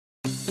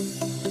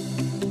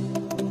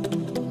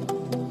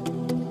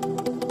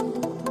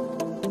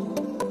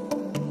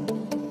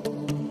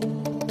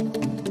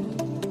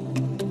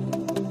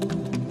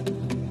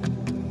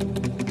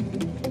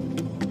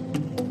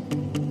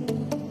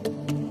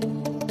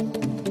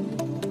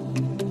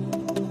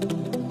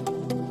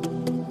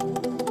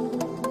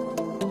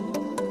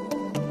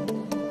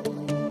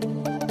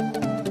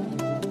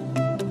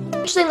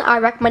Thing I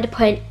recommend to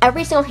put in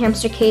every single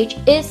hamster cage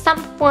is some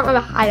form of a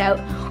hideout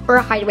or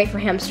a hideaway for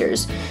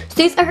hamsters. So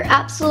these are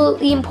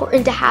absolutely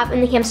important to have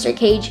in the hamster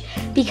cage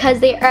because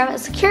they are a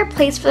secure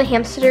place for the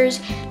hamsters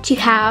to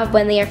have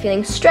when they are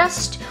feeling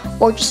stressed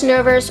or just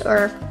nervous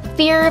or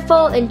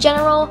fearful in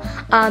general.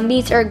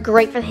 These are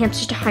great for the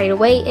hamsters to hide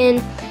away in,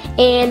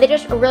 and they're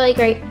just a really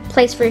great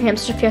place for your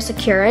hamster to feel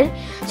secure in.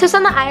 So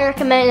some that I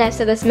recommend, and I've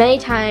said this many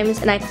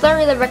times, and I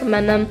thoroughly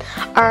recommend them,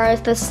 are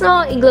the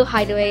small igloo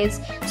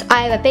hideaways. So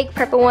I have a big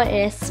purple one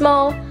and a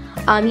small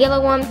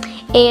yellow one,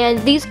 and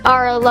these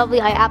are lovely.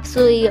 I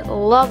absolutely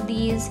love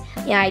these,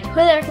 and I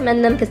totally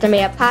recommend them because they're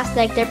made of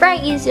plastic. They're very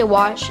easy to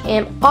wash,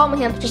 and all my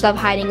hamsters love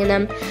hiding in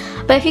them.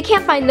 But if you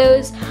can't find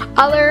those,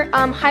 other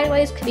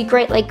hideaways could be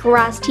great, like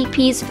grass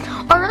teepees,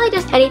 or really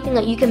just anything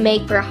that you can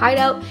make for a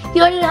hideout. You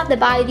don't even have to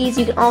buy these.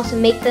 You can also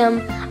make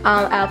them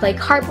out of like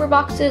cardboard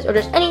boxes or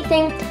just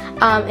anything.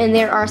 And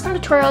there are some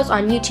tutorials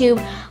on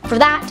YouTube for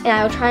that, and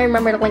I will try and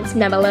remember to link some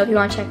down below if you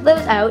want to check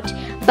those out.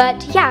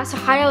 But yeah, so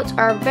hideouts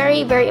are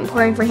very, very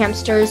important for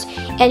hamsters,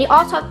 and you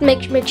also have to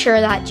make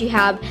sure that you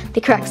have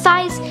the correct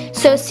size.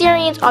 So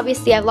Syrians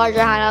obviously have larger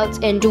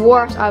hideouts, and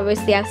dwarfs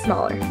obviously have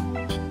smaller.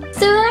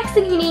 So the next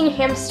thing you need in a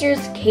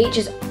hamster's cage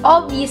is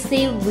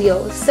obviously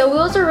wheels. So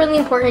wheels are really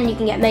important. You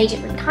can get many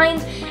different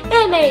kinds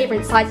and many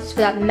different sizes for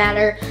that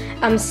matter.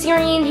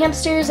 Syrian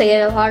hamsters,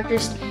 they are the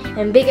largest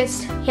and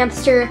biggest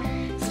hamster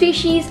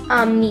species,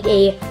 need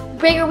a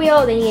bigger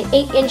wheel. They need an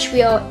 8-inch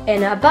wheel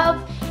and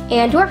above.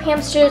 And dwarf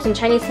hamsters and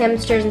Chinese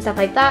hamsters and stuff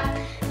like that,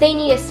 they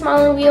need a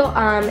smaller wheel,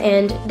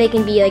 and they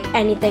can be like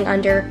anything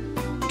under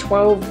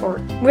 12 or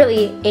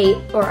really 8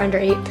 or under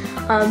 8.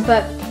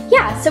 But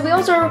yeah, so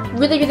wheels are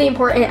really, really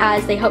important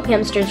as they help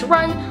hamsters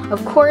run,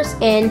 of course,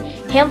 and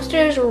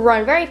hamsters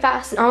run very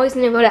fast and always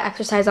need to go to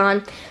exercise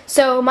on.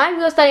 So my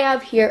wheels that I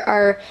have here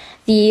are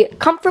the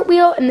comfort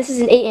wheel, and this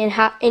is an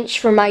 8.5 inch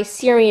for my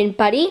Syrian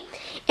buddy.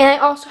 And I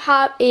also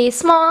have a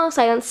small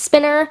silent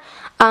spinner.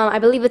 I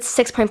believe it's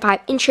 6.5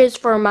 inches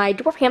for my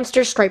dwarf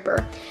hamster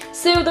striper.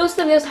 So those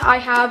are the wheels I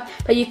have,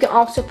 but you can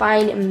also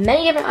find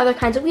many different other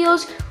kinds of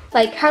wheels,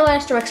 like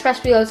Carolina Storm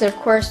Express wheels, and of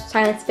course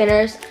silent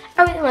spinners,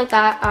 everything like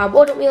that,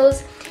 Wodent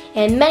wheels,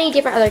 and many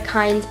different other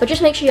kinds. But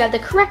just make sure you have the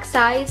correct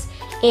size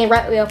and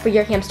right wheel for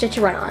your hamster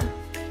to run on.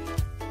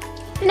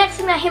 The next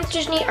thing that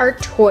hamsters need are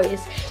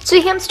toys. So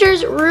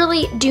hamsters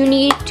really do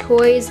need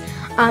toys.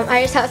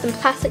 I just have some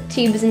plastic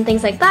tubes and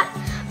things like that.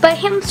 But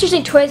hamsters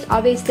need toys to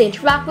obviously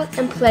interact with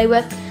and play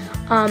with.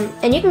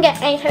 And you can get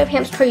any type of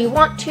hamster toy you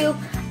want to.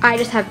 I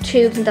just have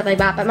tubes and stuff like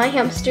that. But my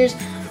hamsters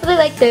really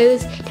like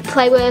those to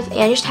play with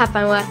and just have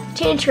fun with,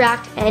 to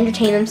interact and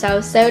entertain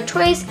themselves. So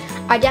toys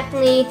are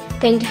definitely a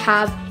thing to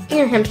have in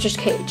your hamster's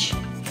cage.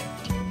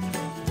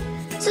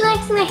 So the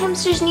next thing that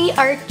hamsters need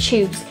are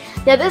chews.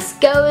 Now this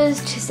goes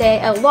to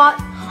say a lot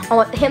on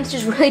what the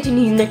hamsters really do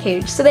need in their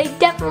cage. So they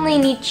definitely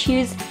need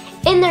chews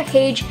in their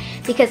cage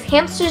because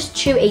hamsters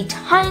chew a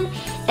ton,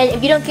 and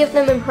if you don't give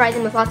them and provide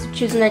them with lots of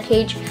chews in their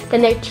cage,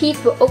 then their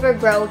teeth will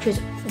overgrow, which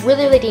is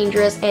really, really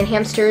dangerous, and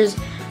hamsters,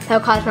 that will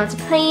cause lots of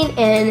pain,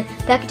 and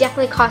that could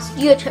definitely cost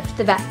you a trip to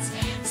the vets.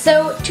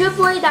 So to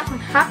avoid that from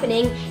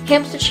happening,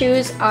 hamster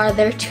chews are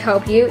there to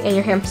help you and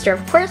your hamster,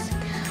 of course.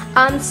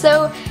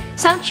 So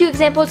some chew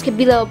examples could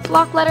be little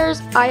block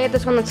letters. I have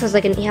this one that says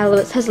like an E,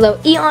 it says a little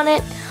E on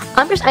it.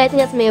 Just anything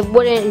that's made of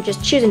wooden and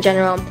just chews in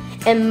general.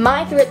 And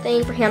my favorite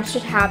thing for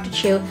hamsters to have to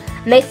chew,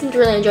 and they seem to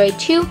really enjoy it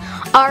too,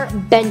 are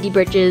bendy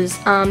bridges.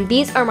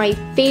 These are my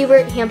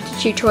favorite hamster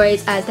chew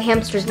toys as the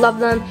hamsters love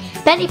them.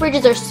 Bendy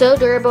bridges are so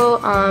durable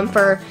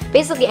for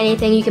basically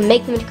anything. You can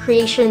make them into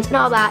creations and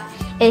all that,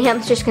 and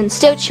hamsters can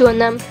still chew on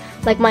them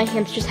like my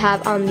hamsters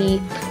have on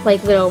the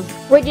like little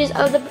ridges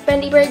of the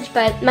bendy bridge,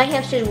 but my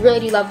hamsters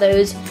really do love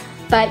those.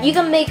 But you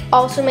can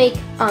also make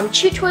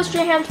chew toys for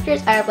your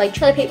hamsters out of like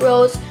toilet paper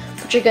rolls,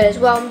 which are good as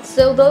well.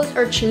 So those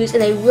are chews,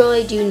 and they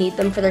really do need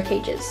them for their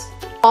cages.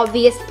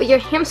 Obvious, but your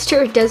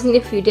hamster does need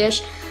a food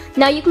dish.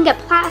 Now you can get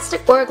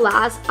plastic or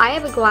glass. I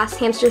have a glass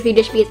hamster food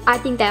dish because I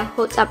think that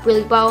holds up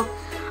really well.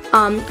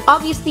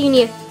 Obviously you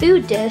need a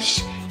food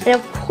dish, and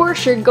of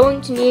course you're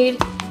going to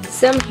need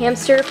some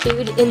hamster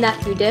food in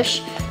that food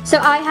dish. So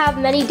I have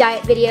many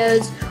diet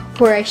videos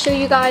where I show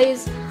you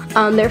guys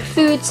their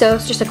food, so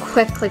it's just a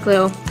quick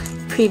little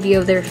preview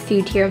of their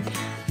food here.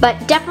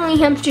 But definitely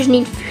hamsters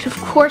need food, of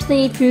course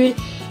they need food,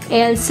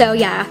 and so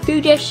yeah, a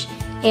food dish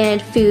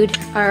and food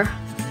are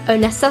a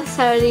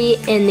necessity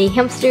in the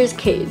hamster's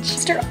cage.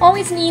 Hamster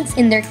always needs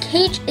in their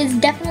cage is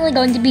definitely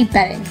going to be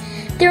bedding.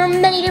 There are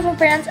many different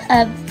brands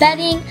of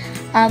bedding,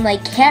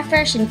 like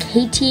Carefresh and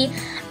KT.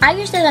 I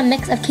usually have a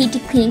mix of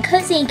KT Clean and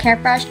Cozy and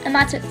Carefresh, and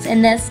that's what's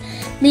in this.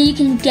 Then you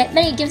can get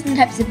many different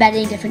types of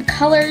bedding, different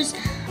colors.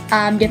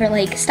 different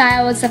like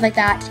styles, stuff like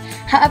that.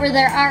 However,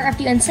 there are a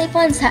few unsafe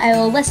ones that I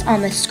will list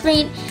on the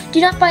screen.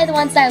 Do not buy the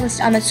ones that I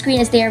list on the screen,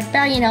 as they are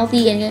very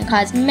unhealthy and can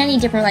cause many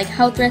different like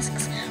health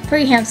risks for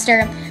your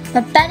hamster.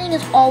 But bedding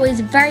is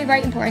always very,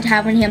 very important to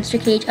have in a hamster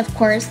cage, of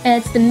course,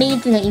 and it's the main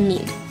thing that you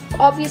need.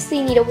 Obviously,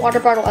 you need a water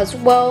bottle as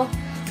well.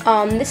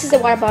 This is a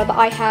water bottle that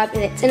I have,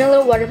 and it's in a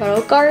little water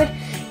bottle guard.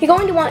 You're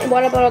going to want a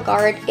water bottle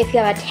guard if you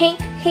have a tank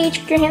cage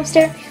for your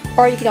hamster,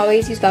 or you can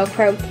always use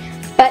Velcro.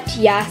 But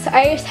yeah, so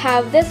I just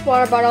have this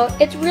water bottle.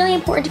 It's really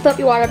important to fill up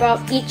your water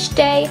bottle each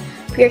day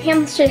for your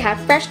hamster to have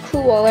fresh,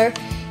 cool water.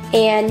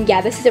 And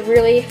yeah, this is a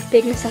really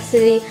big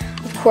necessity,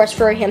 of course,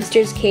 for a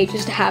hamster's cage,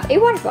 is to have a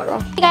water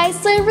bottle. Hey guys,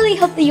 so I really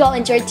hope that you all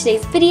enjoyed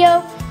today's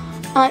video.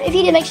 If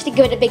you did, make sure to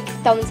give it a big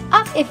thumbs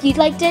up if you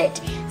liked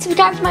it.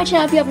 Subscribe to my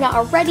channel if you have not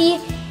already.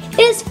 It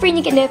is free and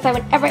you get notified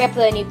whenever I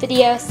upload a new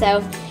video,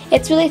 so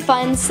it's really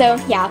fun. So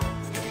yeah,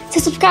 so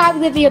subscribe,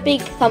 give the video a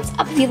big thumbs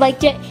up if you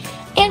liked it,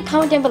 and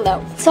comment down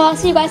below. So I'll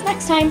see you guys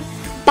next time.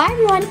 Bye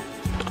everyone!